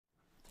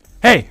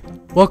Hey!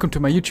 Welcome to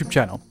my YouTube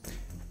channel.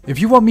 If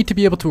you want me to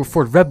be able to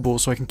afford Red Bull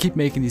so I can keep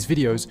making these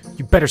videos,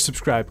 you better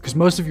subscribe, because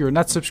most of you are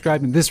not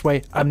subscribed, and this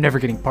way, I'm never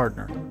getting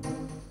partner.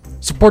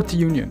 Support the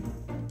union.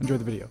 Enjoy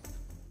the video.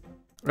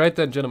 Right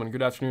then, gentlemen,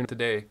 good afternoon.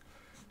 Today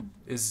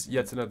is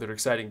yet another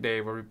exciting day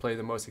where we play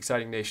the most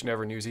exciting nation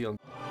ever, New Zealand.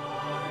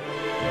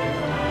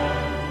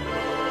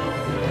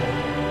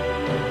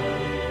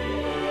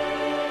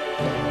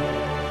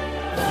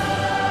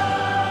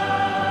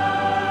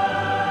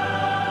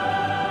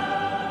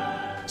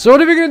 So what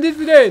are we gonna do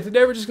today?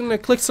 Today we're just gonna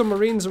click some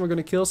Marines and we're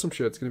gonna kill some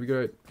shit. It's gonna be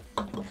great.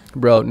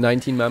 Bro,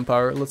 19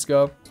 manpower, let's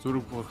go.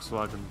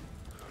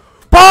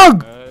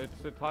 Pog!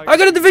 I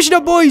got a division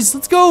up, boys!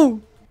 Let's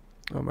go!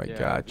 Oh my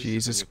god,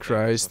 Jesus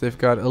Christ. They've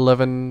got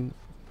 11,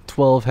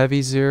 12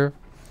 heavies here.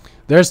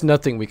 There's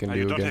nothing we can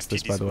do against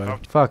this, by the way.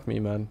 Fuck me,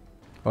 man.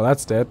 Oh,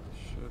 that's dead.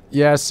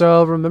 Yeah,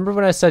 so remember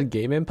when I said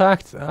game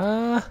impact?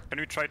 Can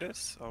we try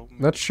this? Oh,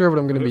 not sure what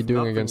I'm gonna be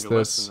doing against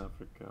this.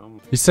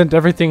 He sent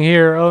everything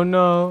here. Oh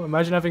no.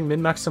 Imagine having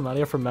min-max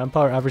Somalia for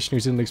manpower, average New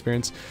Zealand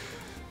experience.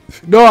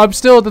 No,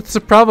 that's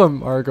the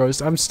problem,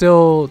 Argos. I'm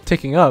still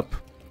ticking up.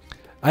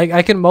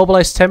 I can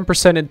mobilize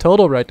 10% in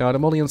total right now, and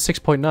I'm only on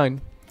 6.9.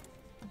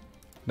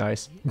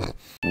 Nice.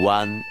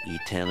 One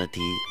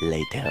eternity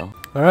later.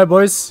 Alright,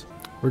 boys.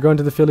 We're going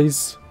to the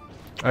Phillies.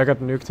 I got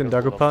nuked in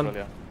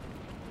Dagupan.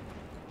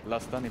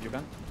 Last time if you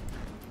can.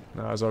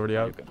 No, I was already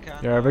out.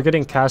 Yeah, we're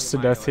getting cast to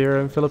death here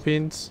in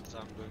Philippines.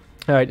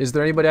 Alright, is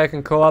there anybody I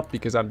can co-op?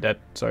 Because I'm dead,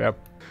 so yeah.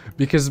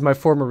 Because my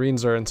 4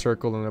 Marines are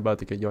encircled and about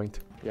to get yoinked.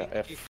 Yeah,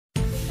 F.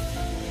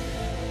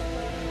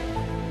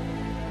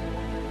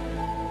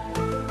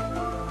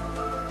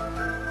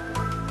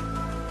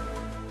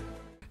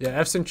 Yeah,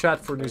 F's in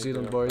chat for New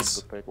Zealand,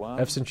 boys.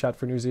 F's in chat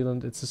for New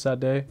Zealand. It's a sad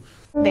day.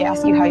 They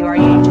ask you how you are,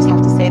 you just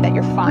have to say that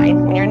you're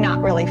fine when you're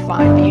not really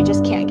fine, but you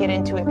just can't get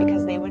into it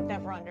because they would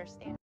never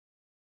understand.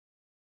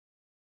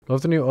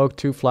 Love the new Oak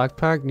 2 flag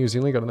pack. New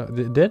Zealand got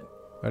it did?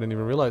 I didn't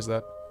even realize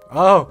that.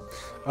 Oh!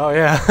 Oh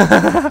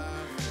yeah.